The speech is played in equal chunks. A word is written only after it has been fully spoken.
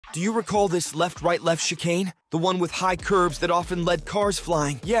Do you recall this left-right-left chicane? The one with high curbs that often led cars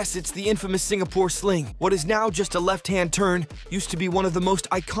flying? Yes, it's the infamous Singapore Sling. What is now just a left-hand turn used to be one of the most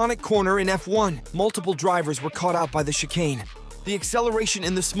iconic corner in F1. Multiple drivers were caught out by the chicane. The acceleration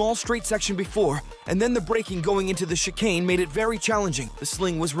in the small straight section before, and then the braking going into the chicane made it very challenging. The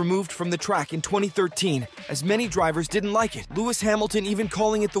Sling was removed from the track in 2013, as many drivers didn't like it. Lewis Hamilton even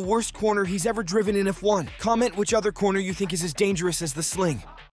calling it the worst corner he's ever driven in F1. Comment which other corner you think is as dangerous as the Sling.